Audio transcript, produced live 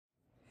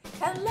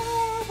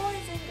Hello,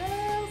 boys and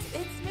girls.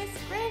 It's Miss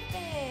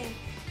Griffin.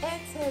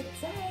 And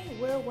today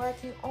we're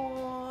working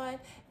on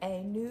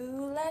a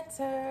new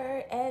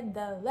letter. And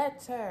the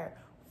letter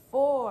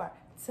for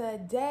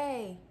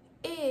today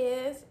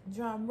is,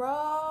 drum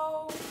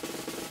roll,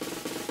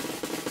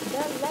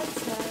 the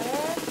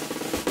letter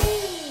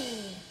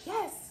P.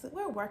 Yes,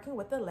 we're working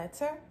with the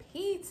letter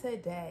P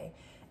today.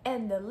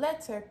 And the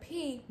letter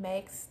P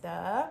makes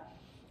the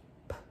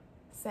P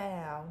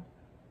sound.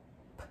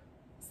 P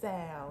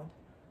sound.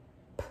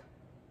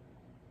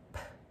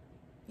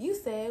 You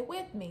say it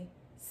with me.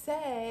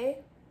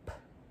 Say P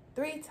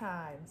 3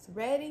 times.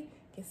 Ready,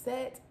 get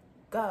set,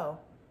 go.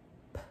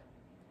 P,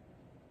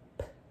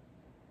 P,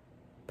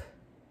 P.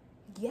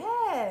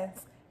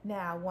 Yes.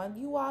 Now I want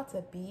you all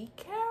to be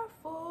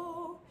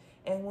careful.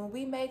 And when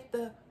we make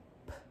the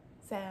P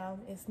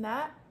sound, it's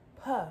not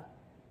P,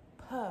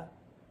 P,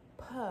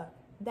 P.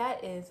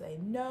 That is a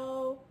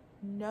no,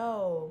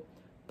 no.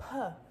 P,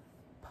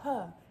 P.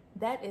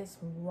 That is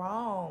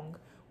wrong.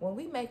 When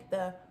we make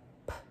the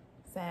P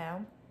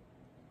sound,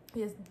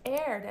 is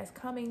air that's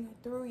coming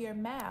through your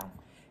mouth.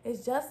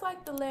 It's just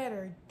like the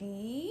letter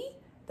D,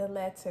 the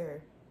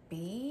letter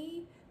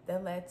B, the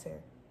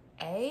letter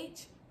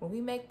H. When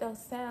we make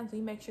those sounds, we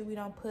make sure we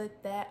don't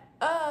put that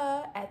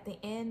at the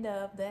end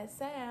of that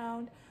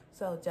sound.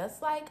 So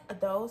just like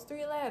those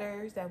 3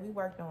 letters that we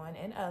worked on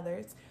and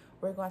others,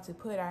 we're going to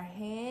put our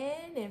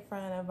hand in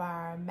front of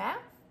our mouth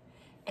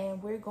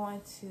and we're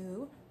going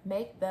to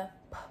make the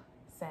P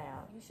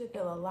sound. You should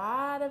feel a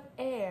lot of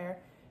air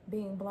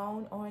being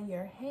blown on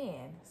your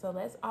hand. So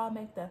let's all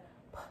make the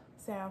P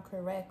sound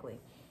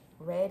correctly.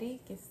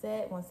 Ready, get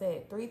set. We're going to say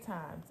it 3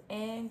 times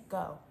and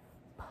go.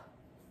 P,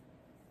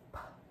 P,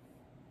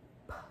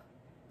 P.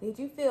 Did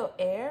you feel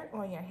air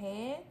on your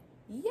hand?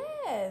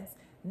 Yes.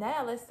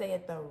 Now let's say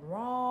it the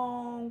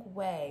wrong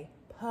way.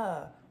 P,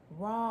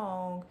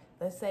 wrong.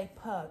 Let's say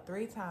P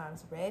 3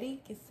 times.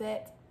 Ready, get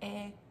set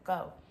and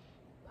go.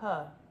 P,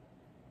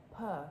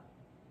 P,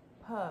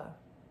 P.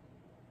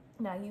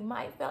 Now, you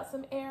might felt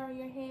some air on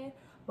your hand,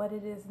 but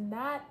it is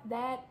not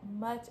that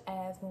much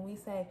as when we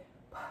say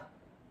P,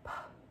 P.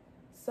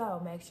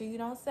 So make sure you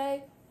don't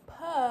say P.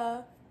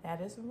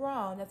 That is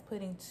wrong. That's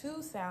putting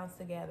 2 sounds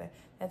together.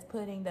 That's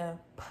putting the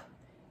P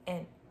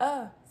and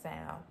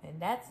sound,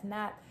 and that's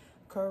not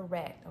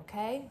correct,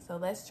 okay? So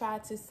let's try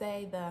to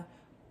say the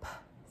P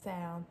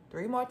sound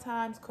 3 more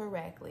times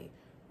correctly.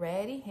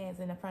 Ready? Hands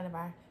in the front of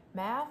our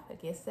mouth.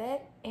 Get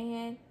set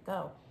and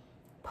go.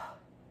 P.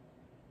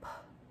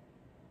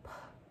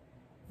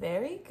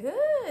 Very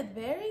good,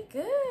 very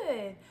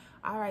good.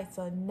 All right,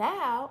 so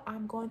now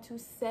I'm going to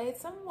say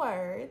some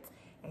words,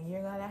 and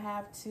you're going to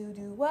have to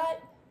do what?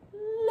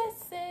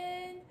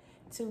 Listen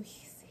to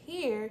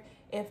hear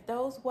if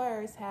those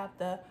words have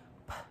the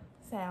P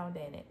sound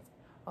in it,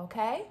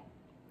 okay?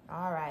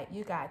 All right,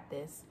 you got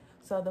this.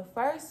 So the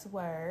first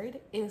word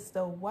is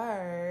the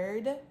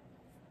word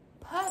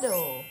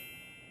puddle,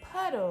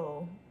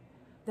 puddle.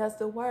 Does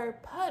the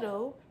word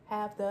puddle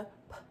have the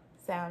P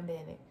sound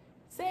in it?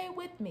 Say it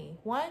with me.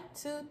 1,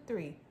 2,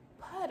 3.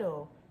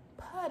 Puddle,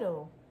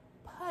 puddle,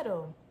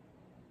 puddle.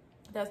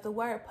 Does the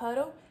word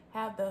puddle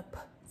have the P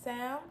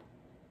sound?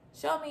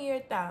 Show me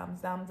your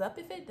thumbs. Thumbs up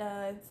if it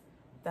does.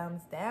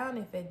 Thumbs down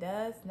if it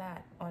does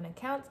not. On the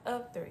count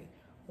of 3.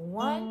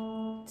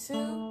 1,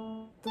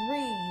 2, 3.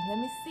 Let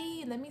me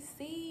see. Let me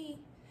see.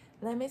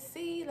 Let me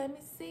see. Let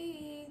me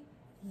see.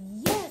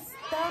 Yes,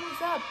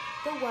 thumbs up.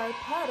 The word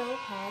puddle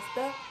has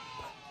the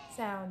P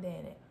sound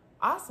in it.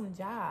 Awesome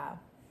job.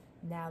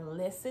 Now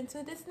listen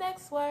to this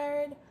next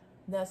word.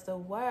 That's the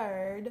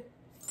word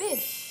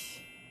fish,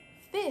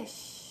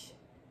 fish,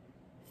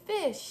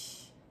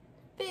 fish,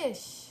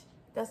 fish.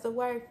 Does the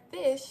word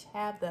fish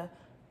have the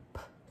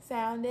P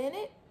sound in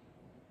it?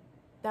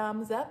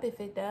 Thumbs up if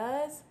it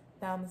does.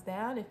 Thumbs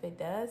down if it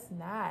does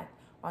not.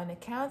 On the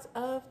count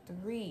of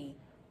 3.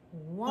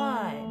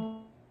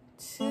 1,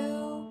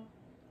 2,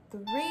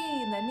 3.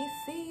 Let me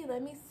see.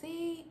 Let me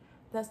see.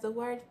 Does the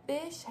word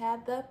fish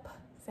have the P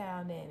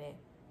sound in it?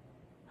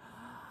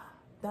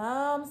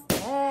 Thumbs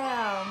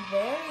down.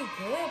 Very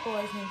good,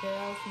 boys and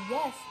girls.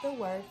 Yes, the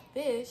word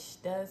fish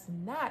does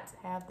not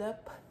have the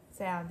P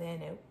sound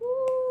in it.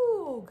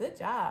 Woo, good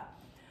job.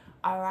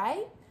 All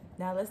right,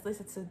 now let's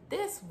listen to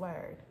this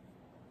word.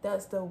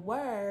 Does the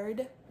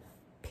word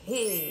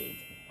pig,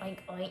 oink,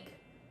 oink.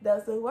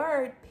 Does the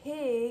word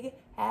pig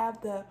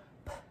have the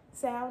P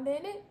sound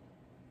in it?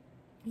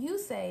 You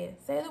say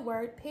it. Say the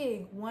word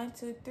pig. 1,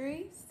 2,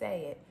 3.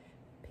 Say it.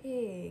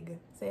 Pig.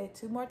 Say it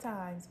 2 more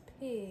times.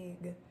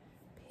 Pig.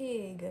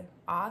 Pig.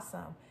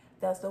 Awesome.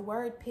 Does the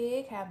word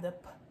pig have the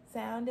P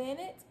sound in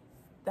it?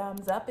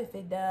 Thumbs up if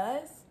it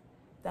does.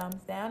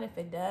 Thumbs down if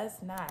it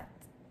does not.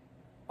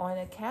 On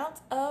a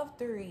count of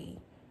 3.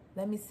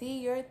 Let me see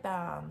your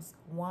thumbs.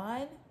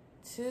 1,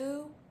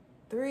 2,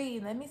 3.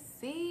 Let me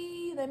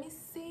see. Let me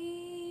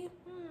see.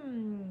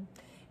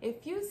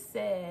 If you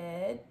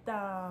said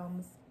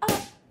thumbs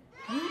up,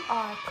 you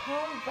are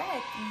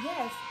correct.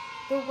 Yes,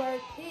 the word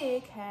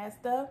pig has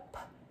the P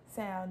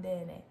sound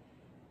in it.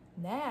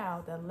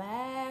 Now, the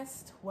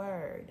last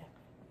word.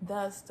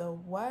 Does the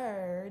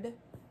word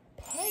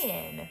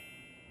pan,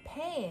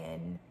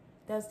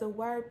 does the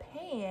word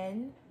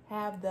pan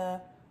have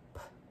the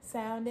p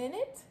sound in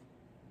it?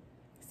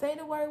 Say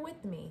the word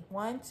with me.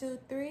 1, 2,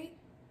 3.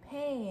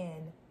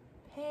 Pan,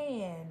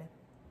 pan,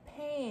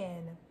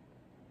 pan.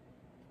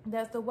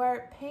 Does the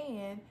word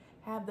pan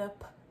have the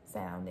p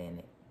sound in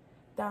it?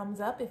 Thumbs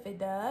up if it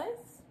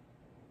does.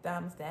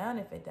 Thumbs down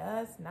if it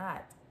does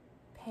not.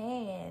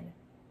 Pan,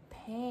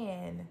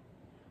 pan.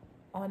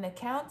 On the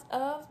count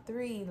of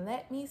 3,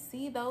 let me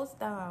see those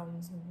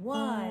thumbs.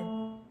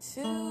 1,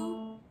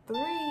 2, 3.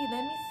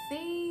 Let me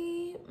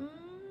see.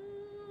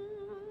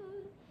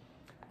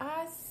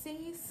 I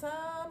see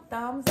some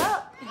thumbs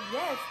up.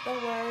 Yes, the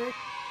word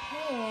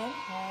pan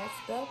has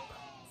the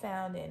p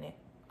sound in it.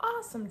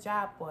 Awesome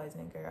job, boys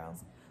and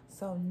girls.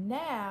 So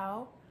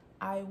now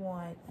I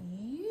want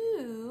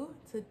you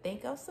to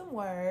think of some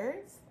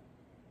words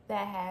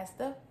that has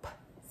the p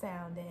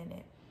sound in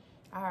it.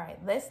 All right,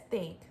 let's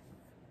think.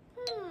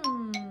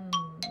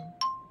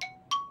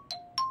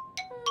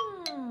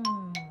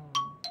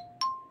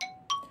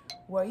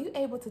 Were you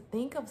able to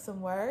think of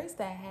some words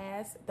that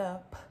has the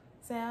p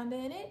sound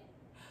in it?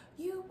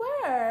 You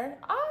were.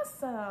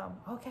 Awesome.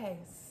 Okay,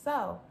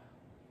 so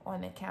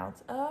on the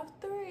count of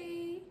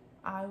 3,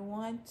 I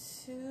want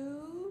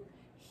to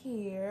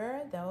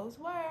hear those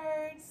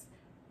words.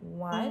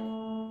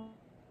 1,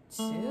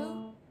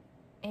 2,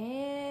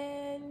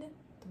 and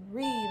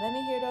 3. Let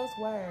me hear those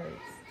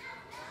words.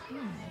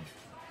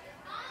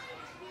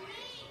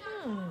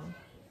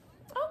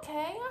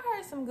 Okay, I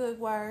heard some good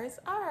words.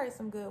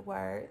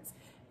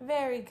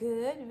 Very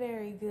good,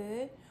 very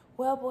good.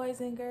 Well,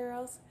 boys and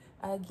girls,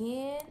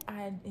 again,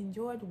 I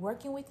enjoyed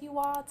working with you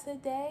all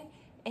today.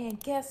 And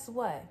guess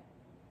what?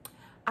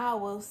 I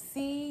will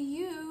see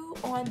you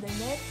on the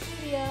next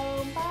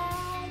video.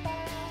 Bye.